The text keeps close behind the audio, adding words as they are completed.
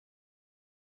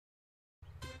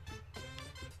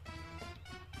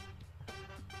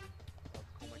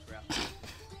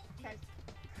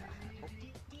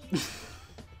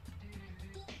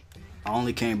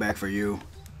only came back for you.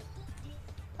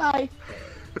 Hi.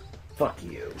 Fuck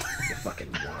you, you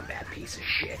fucking wombat piece of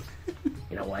shit.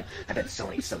 You know what? I bet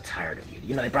Sony's so tired of you.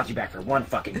 You know, they brought you back for one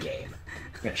fucking game.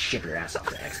 You're gonna ship your ass off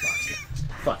to Xbox.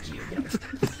 Fuck you. You know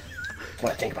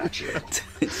what I think about you.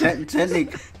 Technically.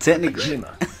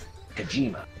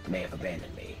 Kojima may have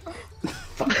abandoned me.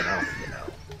 Fucking hell, you know.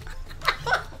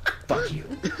 Fuck you.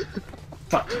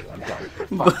 Fuck you, I'm done.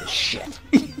 Fuck this shit.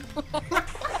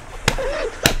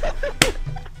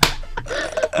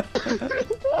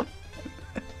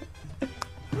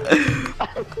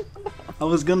 I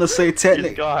was gonna say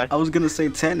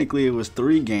technically it was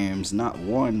 3 games, not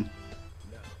 1.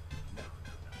 No.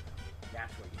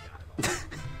 That's where you got it all.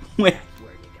 Wait. That's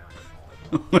where you got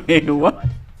it all. Wait, what?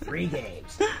 3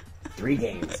 games. 3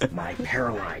 games, my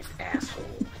paralyzed asshole.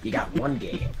 You got 1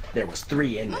 game. There was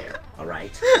 3 in there,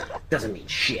 alright? Doesn't mean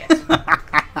shit.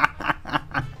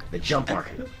 The jump arc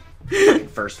in the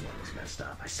first one was messed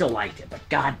up. I still liked it, but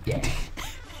goddamn.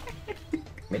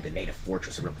 Made the native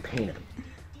fortress a real pain in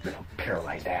the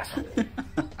paralyzed asshole.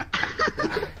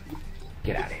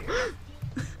 Get out of here.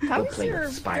 How Go is play your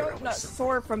with Spyro throat or not something.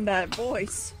 sore from that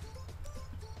voice?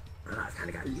 I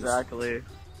kinda got used to Exactly. it.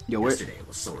 Yo, where, Yesterday it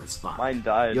was sore as fuck. Mine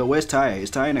died. yo, where's Ty? Is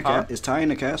Ty in the Huh? is Ty in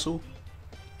the castle?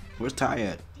 Where's Ty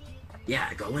at?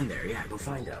 Yeah, go in there. Yeah, go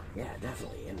find him. Yeah,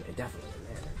 definitely. Definitely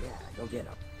in there. Yeah, go get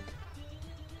him.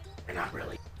 They're not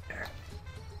really there.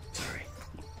 Sorry.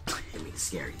 Didn't mean to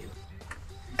scare you.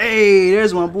 Hey,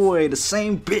 there's my boy, the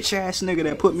same bitch ass nigga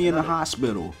that put me in the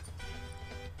hospital.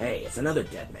 Hey, it's another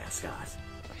dead mascot.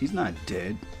 He's not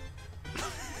dead.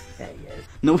 Yeah, he is.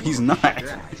 No, he's not.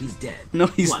 Yeah, he's dead. No,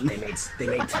 he's what, not. They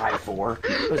made Tie 4?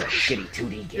 It was a shitty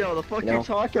 2D game. Yo, the fuck you know? you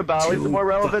talking about? He's Too more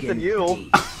relevant than fucking you.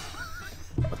 deep.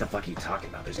 What the fuck are you talking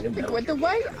about? There's a new Metal With the Gear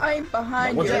way game coming out. I'm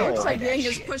behind No you, one's it looks gonna like play that Yang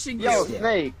is shit. pushing Yo, you.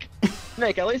 Snake.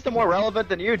 Snake, at least I'm more relevant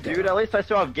than you, dude. At least I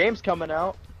still have games coming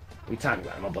out. What are you talking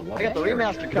about? I'm a beloved I got the character.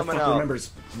 remaster Who coming the fuck out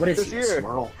remembers? What is this he, year. a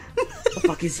swirl? What the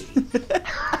fuck is he?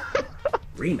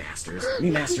 Remasters?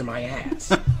 Remaster my ass.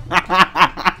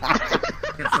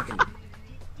 Gotta fucking...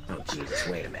 Oh, Jesus,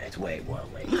 wait a minute. Wait.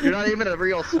 You're not even a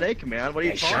real Snake, man. What are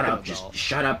you Hey, talking shut up. about? Just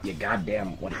shut up, you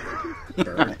goddamn... What are you,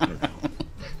 bird? I don't know.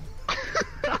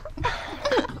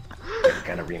 They're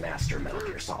gonna remaster Metal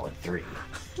Gear Solid 3,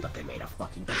 but they made a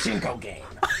fucking pachinko game.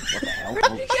 What the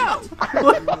hell?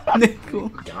 Oh, shit. Nickel.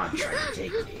 God tried to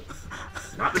take me.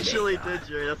 Not They today, actually God. did,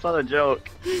 Jerry. That's not a joke.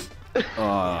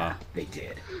 Yeah, they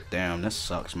did. Damn, this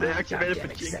sucks, They man. actually made a Goddamn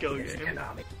pachinko executives game.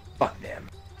 economic. Fuck them.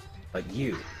 But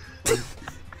you.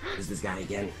 Is this guy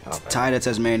again? Oh, Ty the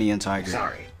Tasmanian tiger.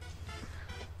 sorry.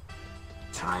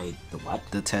 Ty the what?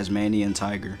 The Tasmanian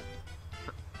tiger.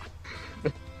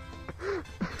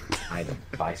 Ty the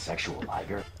bisexual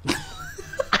liger?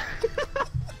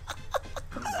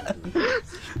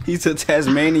 He's a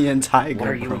Tasmanian tiger. What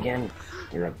are you bro. again?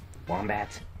 You're a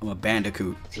wombat? I'm a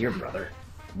bandicoot. Is he your brother?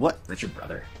 What? That's your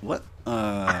brother? What?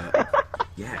 Yeah.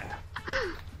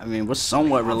 I mean, we're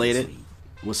somewhat related. Obviously.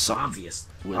 We're so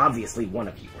Obviously, one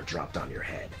of you were dropped on your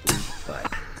head,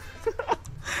 but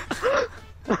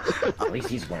at least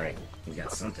he's got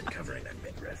something covering that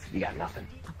midriff. You got nothing.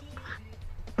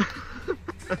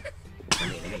 I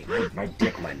mean, hey, my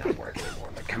dick might not work anymore,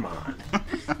 but come on.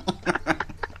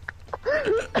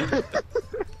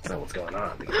 So what's going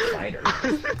on? We got a fighter.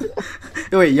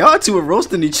 Wait, y'all two are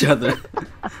roasting each other.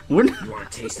 We're not... You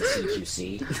want to taste the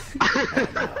CQC?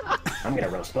 I'm gonna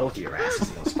roast both of your asses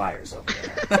in those fires over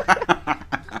there.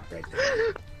 Right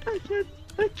there. I can't.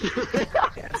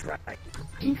 Yeah, that's right.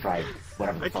 Deep fried,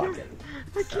 whatever the fuck.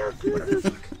 Whatever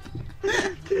the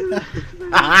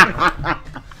fuck.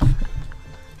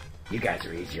 You guys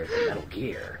are easier than Metal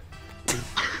Gear.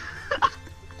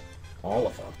 All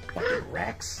of them. Fucking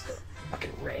Rex.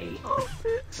 Fucking Ray.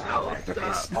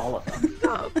 Sahelanthropus. All of them.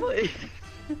 Stop, please.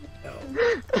 No.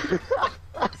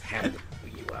 Had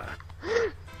you,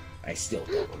 I still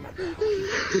don't remember how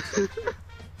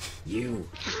you're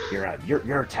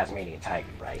a Tasmanian tiger,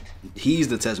 right? He's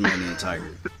the Tasmanian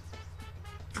tiger.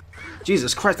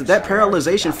 Jesus Christ, did that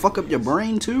paralyzation fuck up your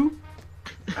brain too?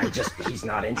 He's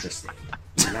not interesting.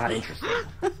 He's not interesting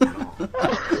at all.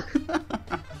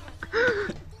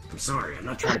 I'm sorry, I'm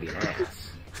not trying to be an ass.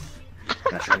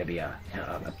 I'm not trying to be a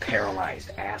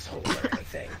paralyzed asshole or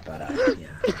anything, but, yeah.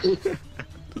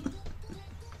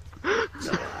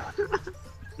 So,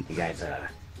 you guys know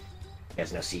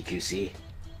CQC?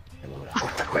 You know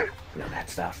that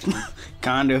stuff?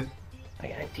 Kinda. I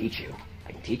can teach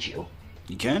you.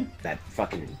 You can? That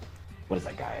fucking, what is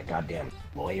that guy? A goddamn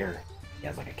lawyer? He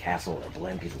has like a castle, a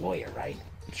blimp. He's a lawyer, right?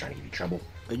 He's trying to give you trouble.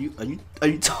 Are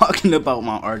you talking about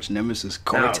my arch nemesis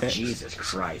Cortex? Oh, Jesus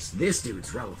Christ. This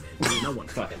dude's relevant. No one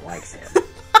fucking likes him.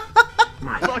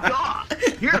 Fuck off!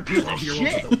 You're a piece of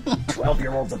shit!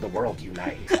 12-year-olds of the world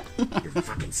unite. You're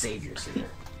fucking saviors here.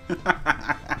 What's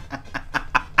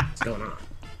going on?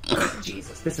 Oh,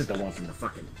 Jesus, this is the one from the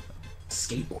fucking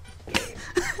skateboard game.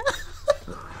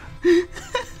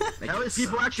 At least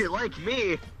people actually like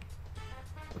me.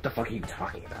 What the fuck are you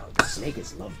talking about? The Snake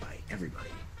is loved by everybody.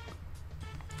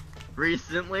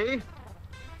 Recently?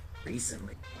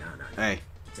 Recently? No. Hey.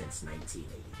 Since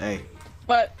 1980. Hey.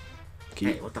 What?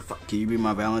 Hey, what the fuck? Can you be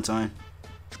my Valentine?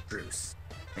 Bruce.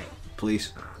 Hey.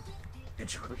 Please.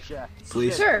 Headshot.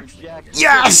 Please. Sure.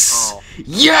 Yes! Oh.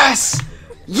 Yes!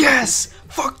 Yes!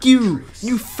 Fuck you!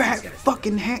 You fat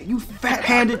fucking you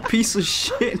fat-handed piece of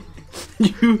shit!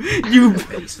 You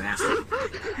He's faster.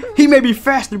 He may be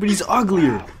faster, but he's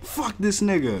uglier. Wow. Fuck this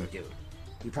nigga. Dude,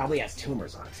 he probably has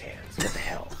tumors on his hands. What the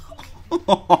hell?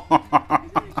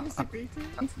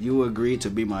 You agreed to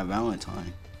be my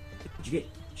Valentine. Did you get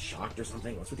shocked or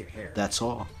something? What's with your hair? That's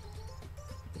all.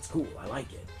 It's cool. I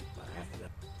like it. But I have to know.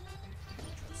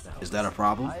 Is that a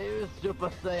problem? I use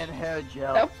Super Saiyan hair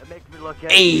gel. Nope. It makes me look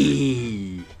at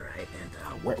Hey! Right, and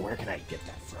where can I get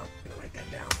that from? I'm gonna write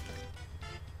that down.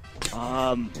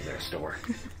 Is there a store?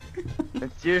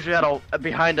 It's usually at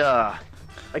behind a.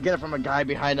 I get it from a guy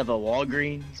behind of a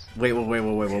Walgreens. Wait, hold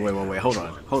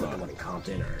on. The one in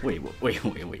Compton or... Wait.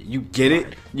 You get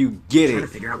it? You get I'm trying it? to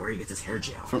figure out where he gets his hair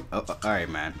gel. All right,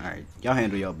 man. All right, y'all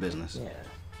handle your business. Yeah.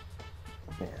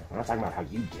 I'm not talking about how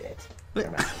you get it. I'm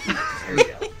talking about how he gets his hair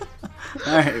gel.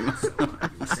 All right. So, you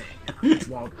were saying, which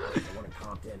Walgreens? The one in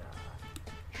Compton?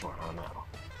 I don't know.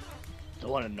 The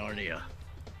one in Narnia.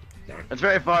 No. It's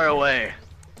very far away.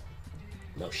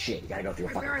 No shit, you gotta go through a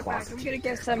I'll be fucking right back. closet. I'm gonna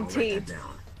get some I'll write tea. that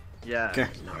down. Yeah. Okay.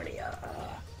 Narnia,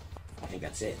 I think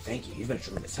that's it. Thank you. You've been a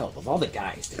tremendous help. Of all the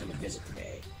guys to come and visit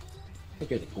today, I think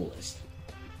you're the coolest.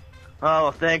 Oh,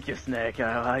 well, thank you, Snake.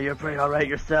 You're pretty alright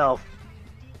yourself.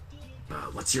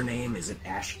 What's your name? Is it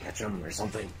Ash Ketchum or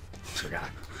something?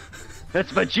 Forgot.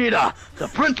 It's Vegeta, the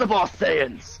principal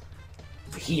Saiyans.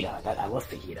 Fajita. I love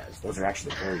fajitas. Those are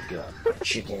actually very good. You got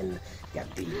chicken, you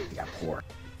got beef, you got pork.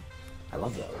 I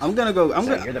love those. I'm gonna go.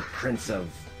 You're the prince of.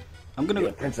 You're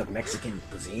the prince of Mexican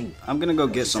cuisine. I'm gonna go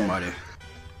get somebody.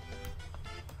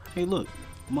 Hey, look,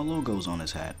 my logo's on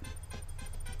his hat.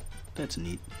 That's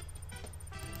neat.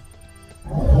 I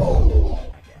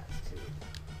guess too.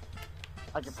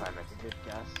 I can probably make a good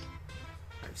guess.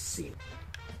 I've seen.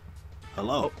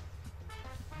 Hello.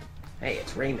 Hey,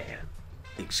 it's Rayman.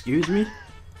 Excuse me?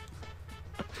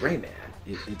 Rayman.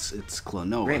 It's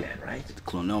Klonoa. Rayman, right? It's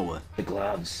Klonoa. The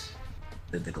gloves.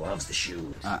 The gloves, the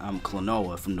shoes. I'm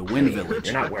Klonoa from the Wind Village.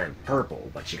 You're not wearing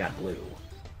purple, but you got blue.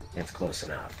 That's close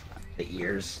enough. The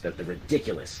ears, the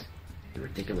ridiculous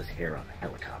hair on a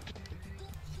helicopter.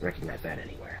 Recognize that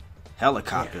anywhere.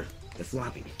 Helicopter. Yeah, the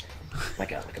floppy,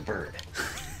 like a bird.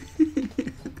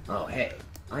 Oh, hey,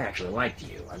 I actually liked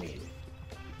you. I mean,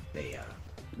 they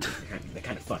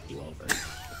kind of fucked you over.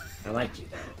 I liked you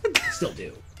though. I still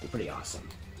do. You're pretty awesome.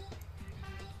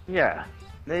 Yeah,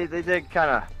 they did kind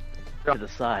of to the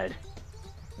side.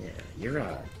 Yeah, you're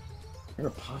a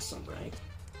possum, right?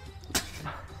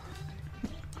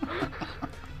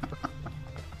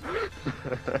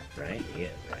 Right? He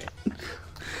is, right?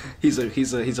 He's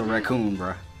a raccoon,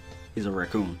 bro. He's a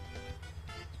raccoon.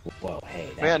 Well,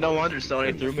 hey. Man, no wonder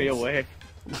Sony threw me away.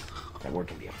 That word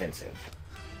can be offensive.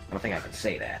 I don't think I can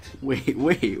say that. Wait,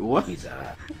 what? He's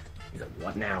a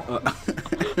what now?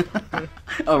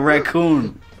 A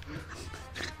raccoon.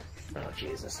 Oh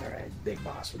Jesus! All right, Big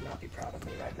Boss would not be proud of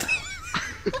me right now.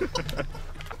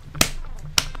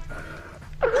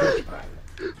 Porcupine.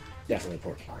 Definitely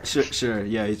porcupine. Sure,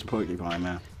 yeah, he's a porcupine,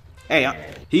 man. Hey,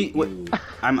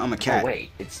 I'm a cat. Oh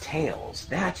wait, it's Tails.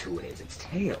 That's who it is. It's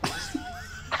Tails.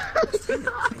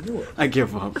 I knew it. I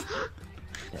give up.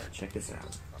 Yeah, check this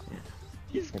out. Yeah.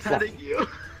 He's petting you.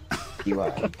 You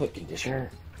put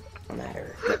conditioner on that,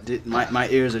 or My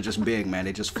ears are just big, man.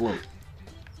 They just float.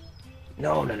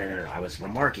 No. I was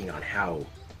remarking on how,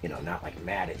 not like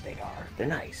matted they are. They're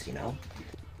nice, A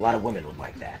lot of women would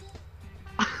like that.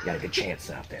 You got a good chance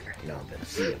out there, the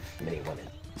sea of many women.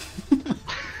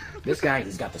 This guy,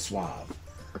 he's got the suave.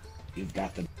 You've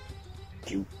got the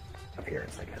cute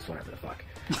appearance, I guess, whatever the fuck.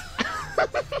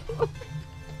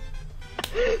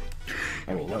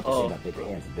 I mean, no, because you got big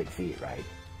hands and big feet, right?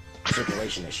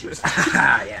 Circulation issues.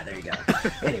 Yeah, there you go.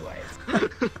 Anyways.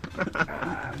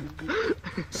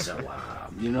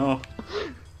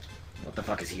 What the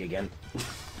fuck is he again?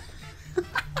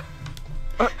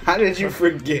 How did you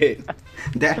forget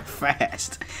that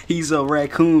fast? He's a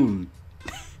raccoon.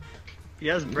 He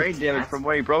has brain damage from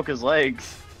where he broke his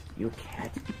legs. You a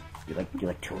cat? You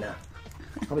like tuna?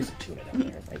 Probably some tuna down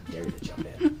there. I dare you to jump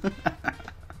in.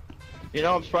 You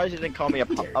know, I'm surprised you didn't call me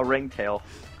a ringtail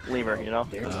lemur, you know?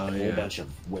 There's a whole bunch of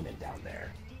women down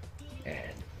there.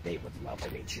 And they would love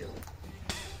to meet you.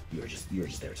 You're just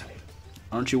their type.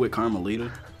 Aren't you with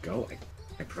Carmelita? Go,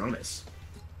 I promise.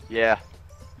 Yeah.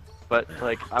 But,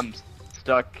 like, I'm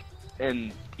stuck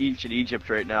in ancient Egypt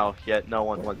right now, yet no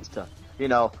one wants to, you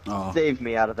know, save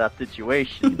me out of that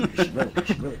situation. You should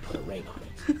really put a ring on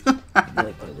it.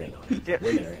 Really put a ring on it. Yeah.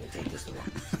 Women are gonna take this the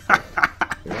wrong.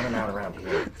 You're running out around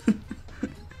here.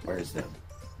 Where's them?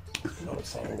 You know what I'm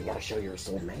saying? You gotta show you're a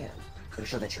sold man. You gotta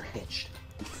show that you're hitched.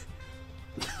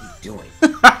 What are you doing?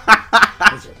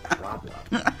 What's your problem?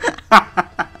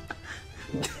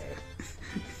 Okay.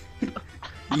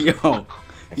 Yo.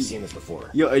 I've seen this before.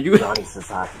 Yo, are you... Johnny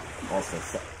Sasaki also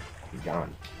said he's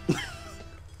gone.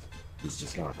 He's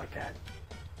just gone like that.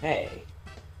 Hey.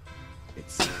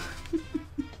 It's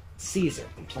Caesar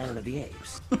from Planet of the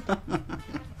Apes.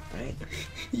 Right?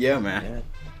 Yeah, man.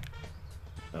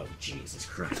 Yeah. Oh, Jesus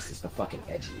Christ. It's the fucking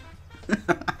edgy.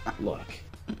 Look.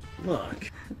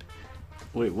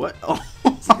 Wait, what? Oh.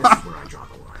 See, this is where I draw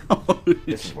the line. Oh,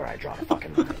 This is where I draw the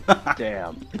fucking line.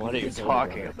 Damn, what are you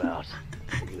talking about?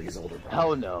 His older brother.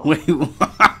 Hell no. Wait,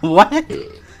 what?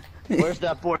 Where's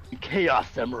that boy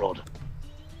Chaos Emerald?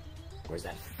 Where's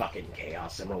that fucking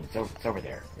Chaos Emerald? It's over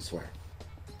there, I swear.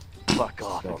 Fuck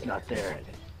off, it's not there.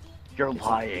 You're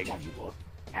lying. Have you looked?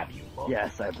 Have you looked?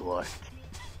 Yes, I've looked.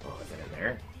 Oh, is it in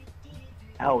there?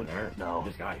 Hell There? no. I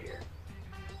just got here.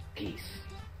 Peace.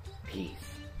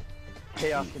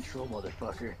 Chaos control,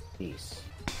 motherfucker. Peace.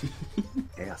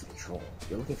 Chaos control.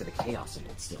 You're looking for the Chaos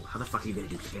Emerald still. How the fuck are you gonna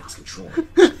do Chaos control?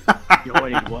 You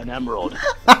only need one emerald.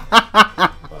 Well,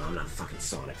 I'm not a fucking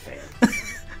Sonic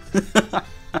fan.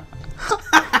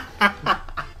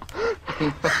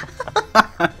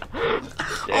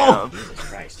 Damn. Jesus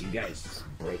Christ, you guys just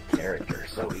break character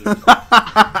so easily.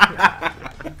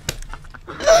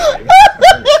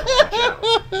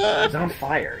 He's on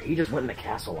fire. He just went in the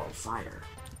castle on fire.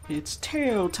 It's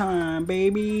tail time,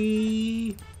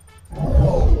 baby.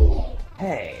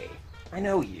 Hey, I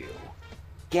know you.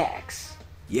 Gex.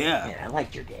 Yeah. Yeah, I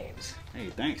liked your games. Hey,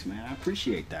 thanks, man. I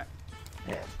appreciate that.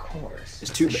 Yeah, of course.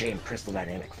 It's too a bad. shame Crystal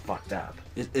Dynamic fucked up.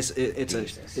 It's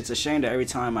Jesus. a shame that every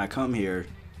time I come here,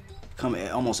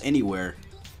 almost anywhere,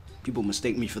 people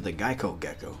mistake me for the Geico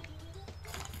Gecko.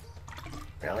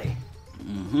 Really?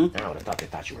 Mm-hmm. I would have thought they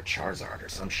thought you were Charizard or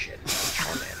some shit.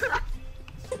 Charmander.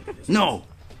 No,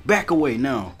 back away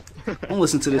now. Don't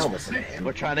listen to this. Don't listen to him.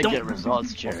 We're trying to get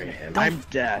results, Jerry. Don't- I'm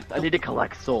death. I need to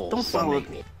collect souls. Don't follow.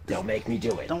 Don't make me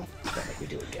do it. Don't. make me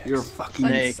do it, Gex. You're a fucking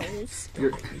Snake. Souls.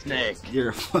 Snake. You're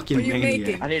a fucking What are you maniac.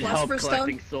 making? I need help Philosopher's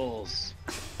collecting souls.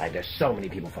 There's so many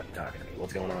people fucking talking to me.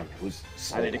 What's going on? Who's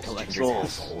souls? I need to collect Gingers have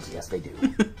souls. souls. Yes, they do.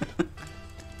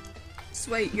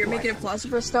 So wait, you're making a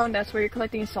philosopher's stone? That's where you're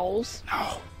collecting souls? No.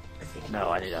 I think No,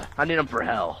 I need them for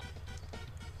hell.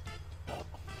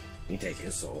 You take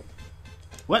his soul.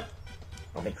 What?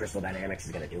 I don't think Crystal Dynamics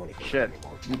is gonna do anything Shit.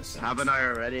 anymore. Haven't I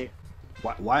already?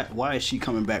 Why is she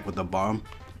coming back with the bomb?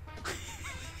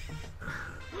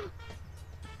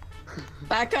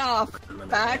 Back off!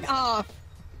 Back off!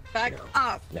 Back No.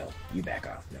 off! No, you back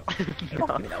off. No.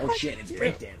 Give me that. Oh shit, it's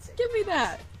breakdancing. Give me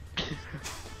that!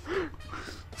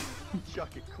 Chuck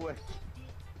it quick.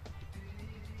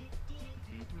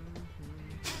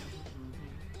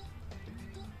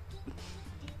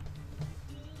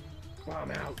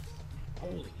 Bomb out.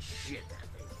 Holy shit, that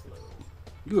thing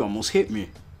flew. You almost hit me.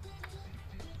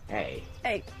 Hey,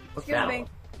 Hey, put excuse that me.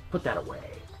 Put that away.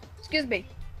 Excuse me.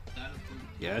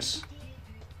 Yes.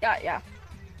 Yeah.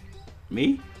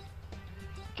 Me?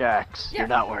 Jax, Yeah. you're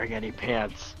not wearing any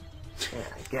pants. Yeah,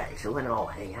 guys, you're letting it all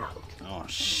hang out. Oh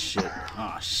shit.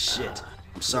 Oh shit.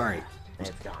 I'm sorry. And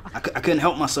it's gone. I couldn't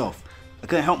help myself. I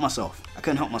couldn't help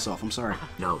myself. I'm sorry.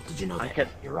 No, did you know I that can-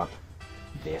 you're up?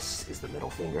 This is the middle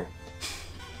finger.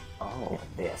 Oh. Yeah,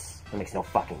 this. That makes no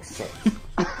fucking sense.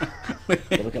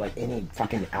 They look at like any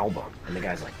fucking album, and the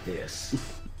guy's like this.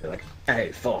 They're like,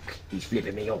 hey, fuck, he's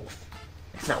flipping me off.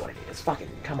 That's not what it is. Fucking,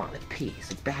 come on, it's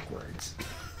peace. It's backwards.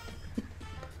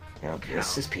 Now,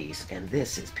 this is peace, and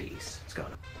this is peace. It's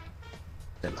gone.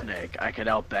 Snake, I could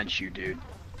outbench you, dude.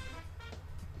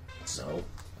 So,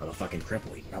 I'm a fucking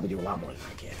cripple. You can probably do a lot more than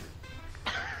I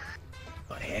can.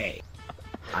 But hey,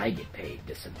 I get paid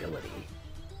disability.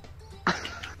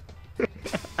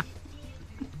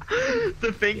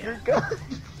 The finger gun.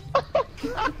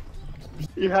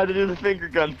 You had to do the finger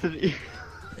gun to me.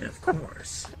 And of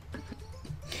course.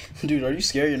 Dude, are you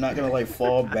scared you're not gonna like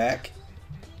fall back?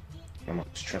 My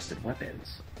most trusted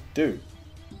weapons. Dude.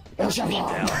 I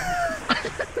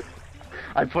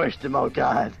pushed him, oh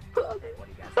god. What do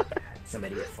you got? Some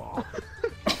idiot fall.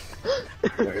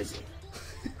 Where is he?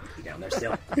 He down there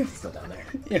still? He's still down there.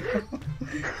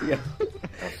 Yeah.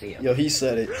 Don't see him. Yo, he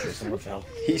said it. Sure someone fell.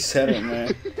 He said it,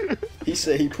 man. He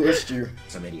said he pushed you.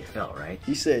 Some idiot fell, right?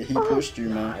 He said he pushed you,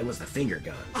 man. It was the finger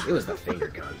guns. It was the finger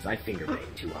guns. I finger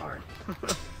banged too hard.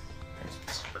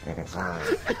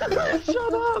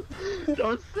 Shut up!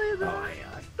 Don't say that!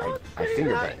 I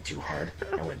finger banged too hard.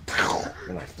 I went pow,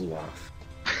 and I flew off.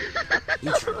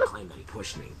 You trying to claim that he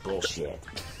pushed me? Bullshit.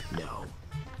 No.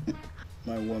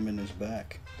 My woman is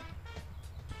back.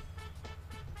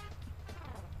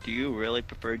 Do you really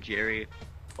prefer Jerry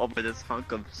over this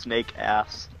hunk of snake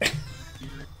ass?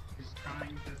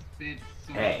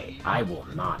 Hey, I will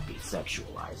not be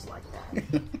sexualized like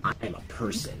that. I am a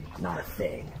person, not a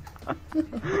thing.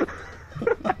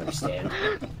 Understand?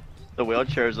 The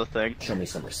wheelchair is a thing. Show me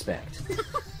some respect.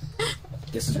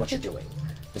 This is what you're doing.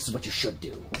 This is what you should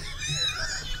do.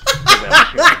 The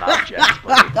wheelchair is an object,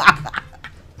 buddy.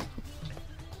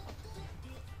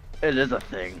 It is a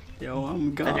thing. Yo,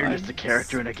 I'm gone. And you're just a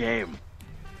character in a game.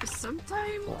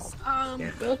 Sometimes,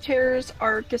 Yeah. wheelchairs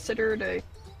are considered a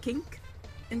kink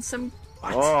in some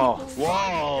Oh, people.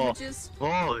 whoa! Just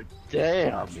Oh,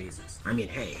 damn! Jesus. I mean,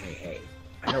 hey.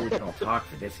 I know we can all talk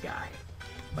for this guy,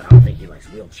 but I don't think he likes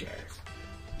wheelchairs.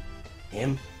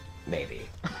 Him? Maybe.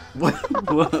 What?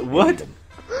 What?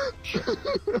 Sure.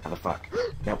 How the fuck?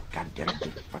 No, god damn it, do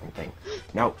the fucking thing.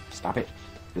 No, stop it.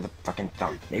 Do the fucking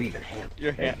thumb. Maybe even hand.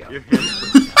 Your There hand. you go. Your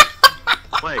hand.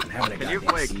 Wait, I'm having a can you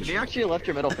goddamn wait? Can seizure you actually over lift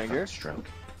your here. middle finger? Stroke.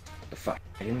 The fuck?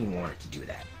 I didn't even want it to do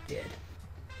that. It did.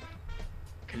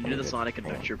 Can you do the Sonic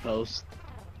Adventure pose?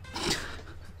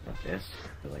 Like this?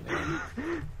 Like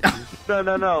that?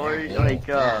 No. Where you like?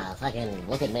 Yeah, fucking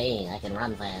look at me. I can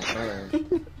run fast.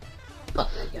 Oh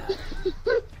my god.